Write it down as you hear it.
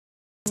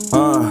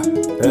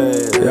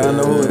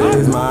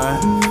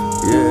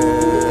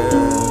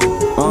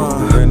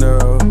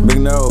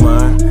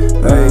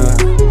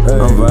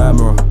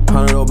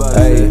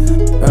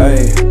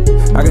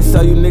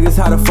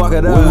niggas how to fuck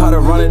it up, how to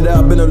run it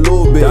up in a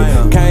little bit.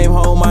 Came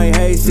home, I ain't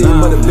hate shit,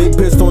 but a big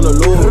pistol on a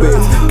little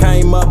bitch.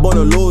 Came up on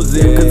a little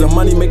zip, cause the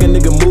money make a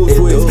nigga move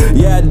switch.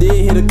 Yeah, I did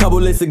hit a couple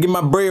lists to get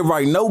my bread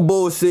right, no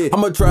bullshit.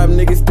 I'm a trap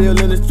nigga still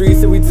in the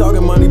streets, and we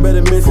talking money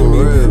better missing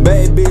me.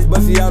 Bad bitch,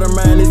 but she out her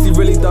mind, and she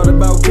really thought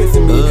about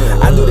kissing me.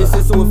 I do this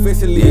shit so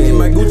officially, and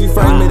my Gucci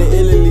frames made it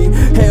illily.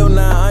 Hell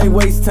nah, I ain't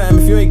waste time,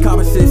 if you ain't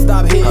copping shit,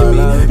 stop hitting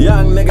me.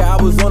 Young nigga,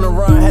 I was on the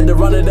run, had to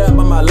run it up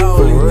on my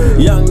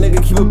lonely. Young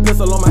nigga, keep a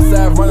pistol on my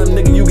side, run a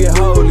nigga, you get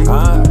holy.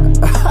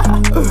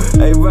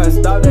 Hey bro,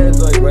 stop that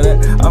joint, bro.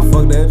 I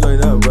fucked that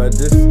joint up, bro.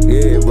 Just,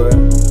 yeah, bro.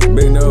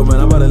 Big Nero, man,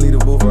 I'm about to leave the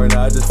booth right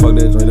now. I just fucked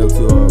that joint up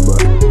too hard, bro.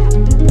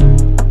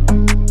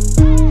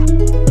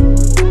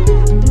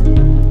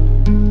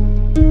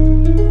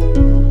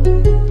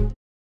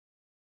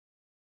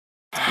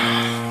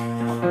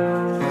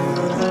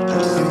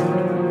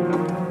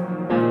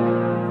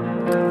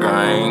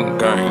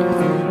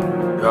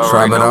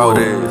 Trap it out.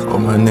 All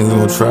my niggas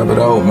gon' trap it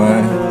out,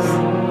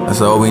 man.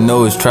 That's all we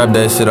know is trap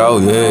that shit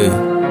out, yeah.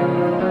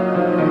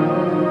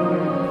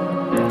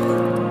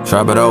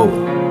 Trap it out.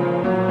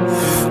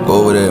 Go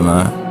over there,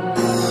 man.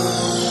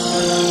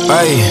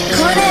 Hey,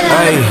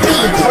 hey,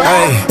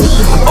 hey.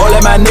 All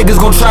of my niggas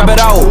gon' trap it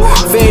out.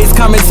 Feds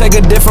come and take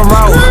a different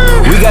route.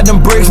 We got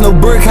them bricks, no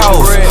brick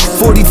house.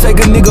 40 take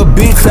a nigga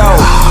bitch out.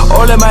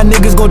 All of my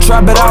niggas gon'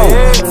 trap it out.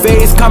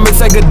 Feds come and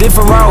take a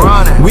different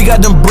route. We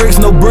got them bricks,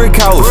 no brick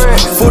house.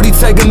 40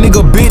 take a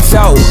nigga bitch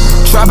out.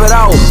 Trap it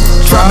out,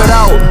 trap it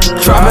out,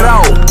 trap it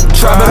out,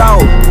 trap it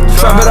out,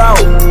 trap it out,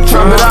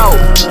 trap it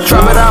out,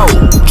 trap it out,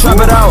 trap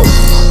it out.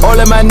 All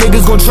of my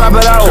niggas gon' trap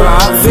it out.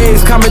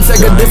 Feds come and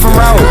take a different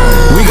route.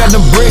 We got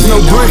them bricks,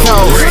 no brick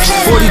house.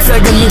 40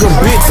 take a nigga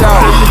bitch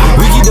out.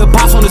 We keep the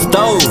pots on the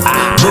stove,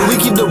 but we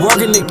keep the work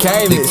in the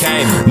canvas.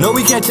 No,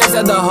 we can't chase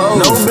at the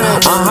hoes.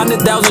 100,000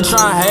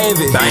 try and have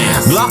it.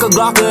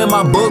 Glocker in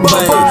my book,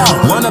 babe.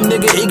 One of them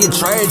nigga, it get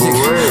tragic.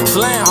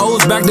 Slaying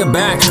hoes back to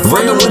back.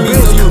 Running with me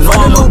so you know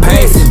I'ma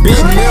pass it. Big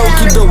Nero,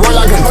 keep the work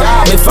like a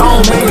job. If I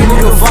don't make it,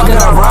 nigga, fuck it,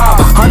 I rob.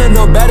 100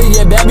 no better,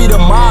 yeah, that be the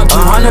mob.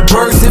 200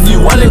 perks if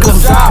you want it, come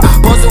shop.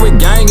 Posted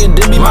with gang and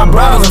they be my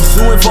brothers. I'm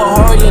suing for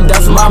Hardy and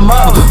that's my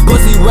mother.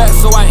 Pussy wet,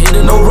 so I hit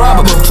it, no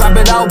rubber. Trap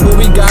it out, but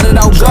we got it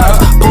out guts.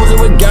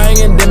 Posted with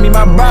gang and they be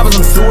my brothers.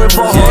 I'm suing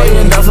for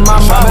Hardy and that's my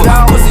mother.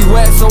 Pussy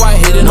wet, so I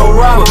hit it, no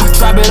rubber.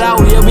 Trap it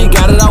out, yeah, we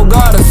got it out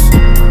gutters.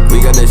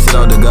 We got that shit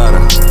out the gutter.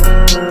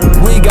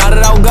 We got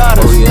it out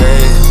gutters. Oh yeah.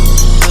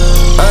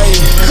 Hey,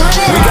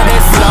 we got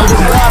that shit out the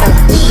gutter.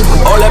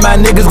 All of my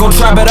niggas gon'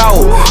 trap it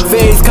out.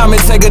 Feds come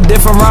and take a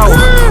different route.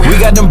 We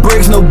got them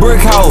bricks, no brick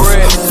house.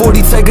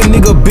 40 take a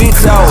nigga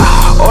bitch out.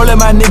 All of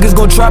my niggas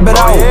gon' trap it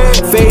out.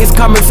 Feds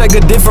come and take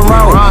a different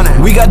route.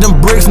 We got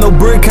them bricks, no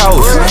brick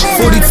house.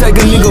 40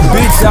 take a nigga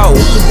bitch out.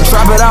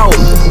 Trap it out,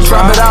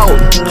 trap it out,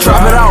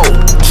 trap it out,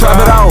 trap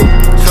it out,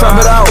 trap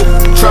it out,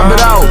 trap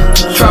it out,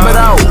 trap it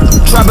out,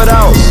 trap it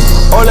out.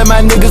 All of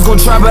my niggas gon'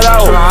 trap it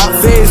out.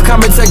 Feds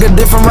come and take a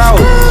different route.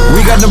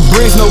 We got them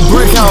bricks, no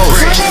brick house.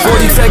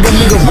 40 take a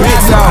nigga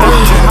bitch out.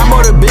 I'm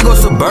on the big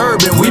old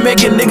Suburban. We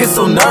making niggas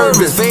so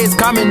nervous. Feds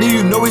coming, do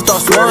you know we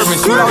start swerving?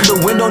 Shoot out the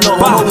window, no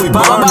homo, we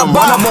burn them.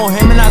 Run up on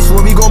him and I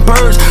swear we gon'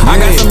 purge.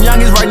 I got some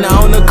youngins right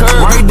now on the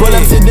curb. Pull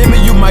up to them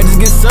and you might just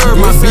get served.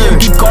 My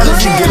BM keep calling,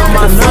 she get on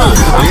my nerves.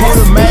 I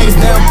hold the mags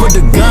down, put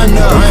the gun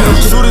up.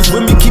 Shooters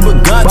with me, keep a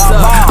gun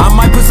up. I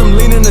might put some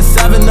lean in the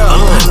 7 up.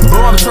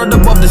 Bro, I'm turned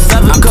up off the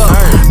 7 cup.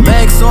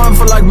 Mags on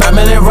for like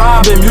Batman and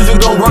Robin. Music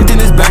don't work, then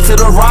it's back to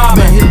the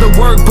Robin. Hit the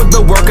work, put the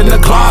work in the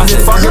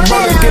closet. Fucking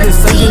brothers get it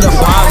safe in the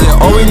deposit.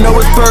 All we know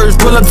is purge,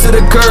 pull up to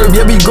the curb.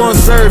 Yeah, we gon'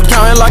 serve,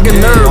 counting like a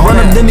nerd.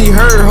 Run up, then he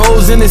heard,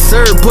 hoes in his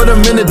serve. Put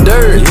him in the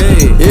dirt.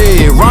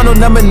 Yeah,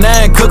 Ronald number 9,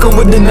 cooking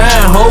with the 9.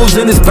 Hoes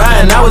in his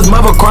spine, now his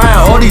mother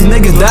crying. All these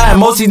niggas dying,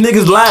 most these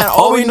niggas lying.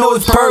 All we know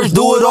is purge,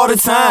 do it all the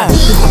time.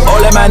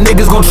 All of my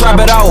niggas gon' trap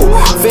it out.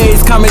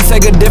 Feds come and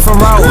take a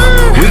different route.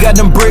 We got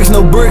them bricks, no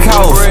brick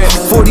house.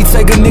 40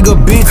 take a nigga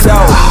bitch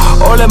out.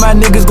 All of my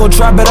niggas gon'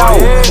 trap it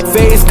out.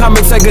 Feds come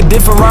and take a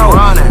different route.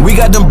 We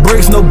got them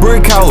bricks, no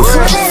brick house.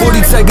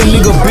 40 take a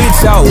nigga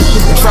bitch out.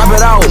 Trap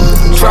it out,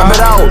 trap it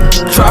out,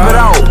 trap it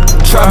out,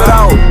 trap it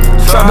out,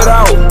 trap it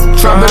out,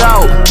 trap it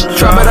out,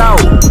 trap it out,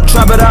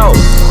 trap it out.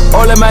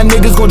 All of my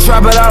niggas gon'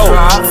 trap it out.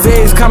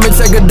 Feds come and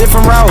take a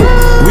different route.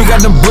 We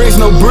got them bricks,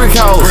 no brick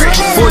house.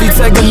 40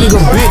 take a nigga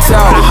bitch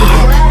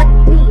out.